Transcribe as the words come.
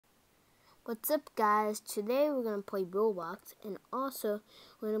What's up, guys? Today we're gonna play Roblox, and also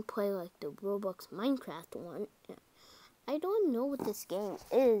we're gonna play like the Roblox Minecraft one. I don't know what this game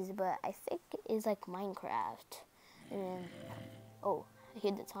is, but I think it is like Minecraft. And oh, I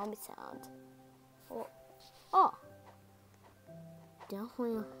hear the zombie sound. Oh,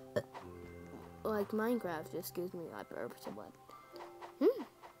 definitely like Minecraft. Excuse me, I burped a bit.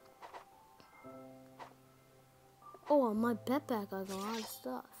 Oh, on my backpack I got a lot of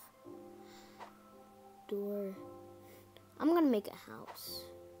stuff. Door. I'm gonna make a house.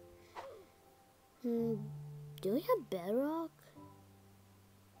 Do we have bedrock?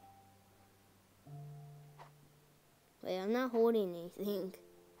 Wait, I'm not holding anything.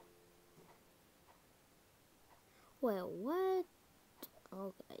 Wait, what?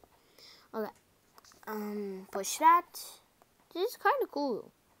 Okay. Push that. This is kind of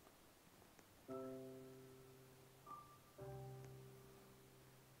cool.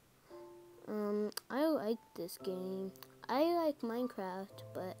 I like this game. I like Minecraft,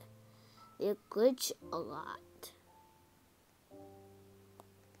 but it glitch a lot.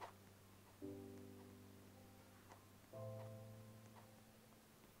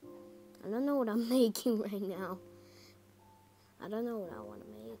 I don't know what I'm making right now. I don't know what I want to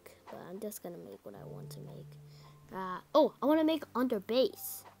make, but I'm just gonna make what I want to make. Oh, I want to make under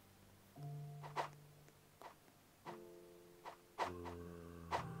base.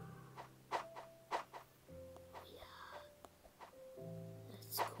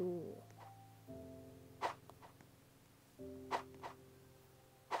 That's cool.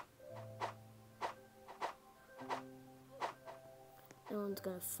 No one's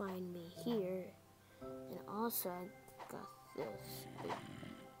gonna find me here. And also, I got this.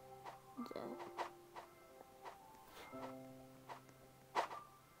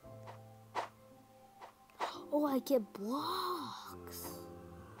 Oh, I get blocks.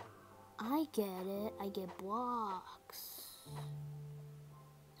 I get it. I get blocks.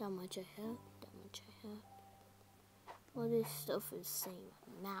 How much I have? That much I have. All this stuff is the same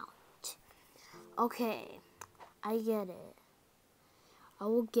amount. Okay, I get it. I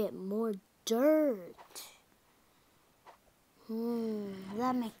will get more dirt.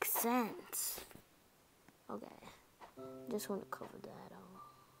 That makes sense. Okay, just want to cover that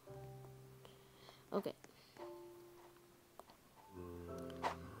all. Okay.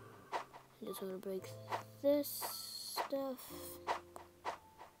 Just want to break this stuff.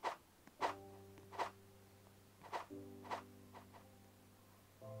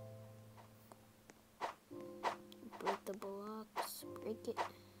 Break the blocks. Break it.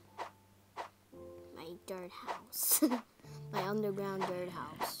 My dirt house. My underground dirt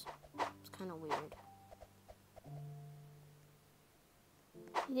house. It's kind of weird.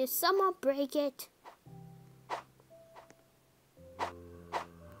 Did someone break it?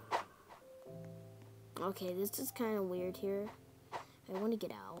 Okay, this is kind of weird here. I want to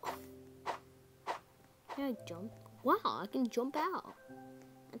get out. Can I jump? Wow, I can jump out.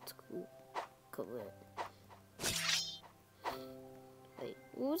 That's cool. Cool. Wait,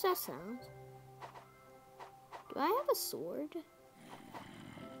 what was that sound? Do I have a sword? Can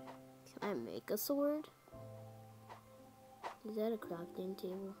I make a sword? Is that a crafting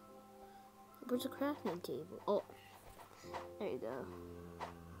table? Where's a crafting table? Oh, there you go.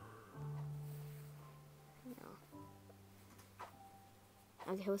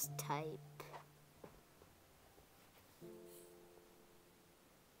 Okay, let's type.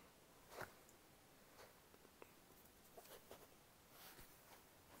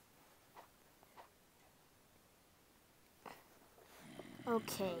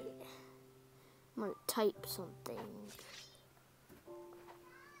 Okay, I'm gonna type something.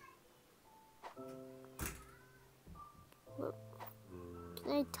 Look,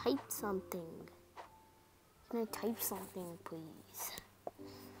 can I type something? Can I type something, please?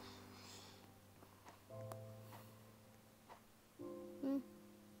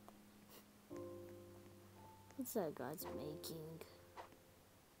 What's that guy's making?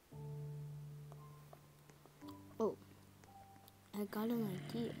 Oh, I got an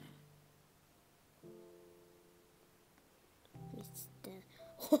idea.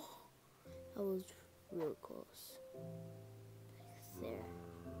 Oh, that was real close. There.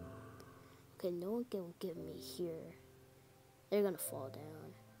 Okay, no one can get me here. They're gonna fall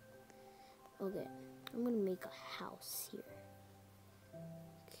down. Okay, I'm gonna make a house here.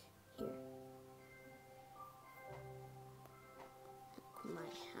 Here.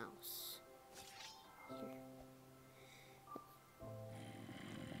 My house. Here.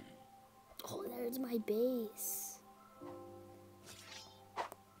 Oh, there's my base.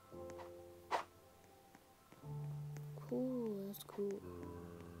 Cool, that's cool.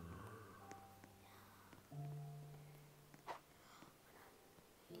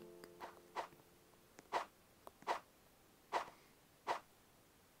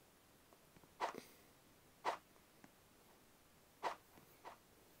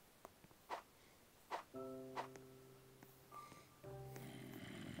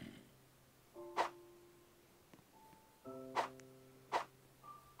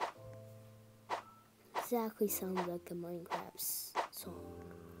 exactly sounds like a Minecraft song.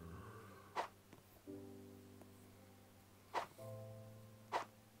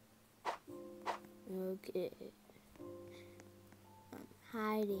 Okay. I'm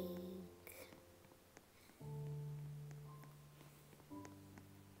hiding.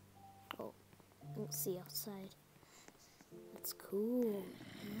 Oh, I don't see outside. That's cool.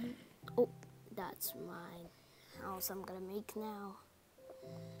 Oh, that's my house I'm gonna make now.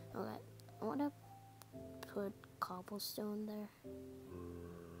 Okay, I wanna put cobblestone there.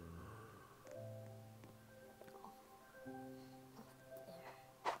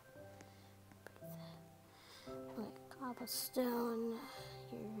 Cobblestone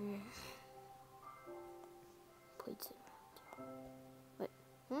here. Place it around.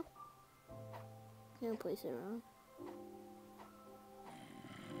 Wait, no, place it around.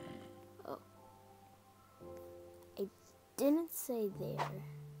 Oh, I didn't say there.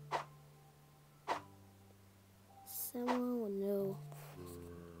 Someone will know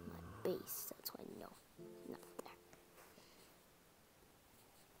my base. That's why no, not there.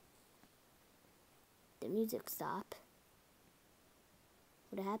 The music stopped.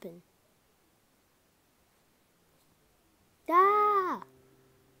 What happened? Ah!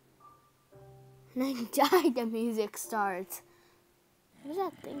 And I died, the music starts. What is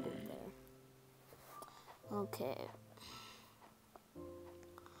that thing over there? Okay.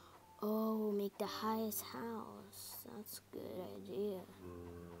 Oh, make the highest house. That's a good idea.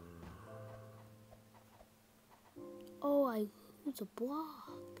 Oh, I lose a block.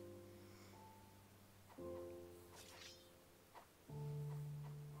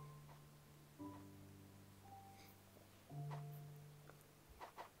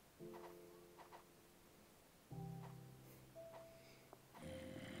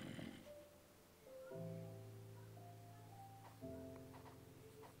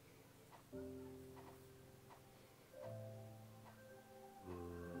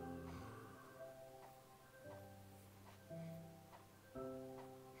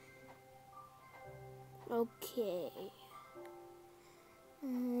 Okay.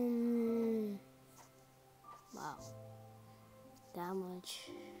 Wow. That much.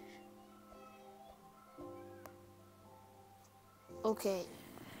 Okay.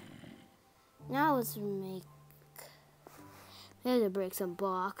 Now let's make. I have to break some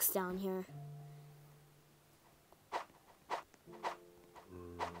blocks down here.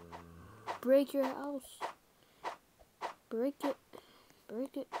 Break your house. Break it.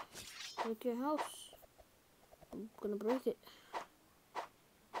 Break it. Break your house. I'm gonna break it.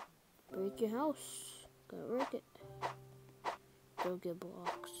 Break your house. Gonna break it. Go get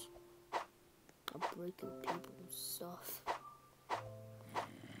blocks. I'm breaking people's stuff.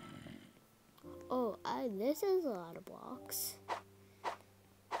 Oh, this is a lot of blocks.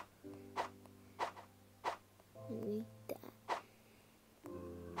 I need that.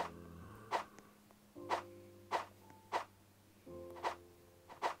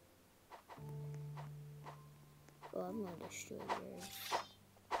 Oh, I'm gonna destroy yours.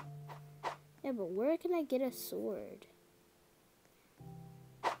 Yeah, but where can I get a sword?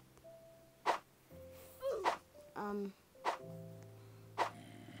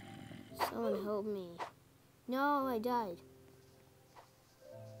 Someone help me. No, I died.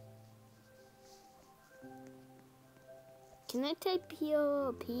 Can I type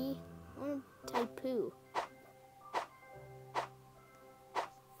P-O-O-P? I want to type poo. I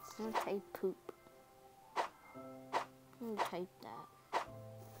want to type poop. I'm going to type that.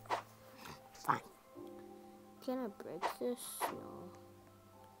 Fine. Can I break this? No.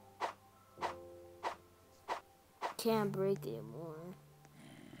 Can't break it anymore.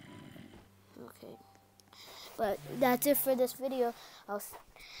 Okay. But that's it for this video.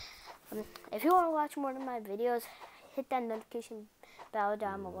 If you want to watch more of my videos, hit that notification bell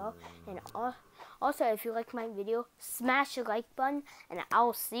down below. And also, if you like my video, smash the like button. And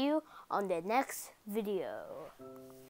I'll see you on the next video.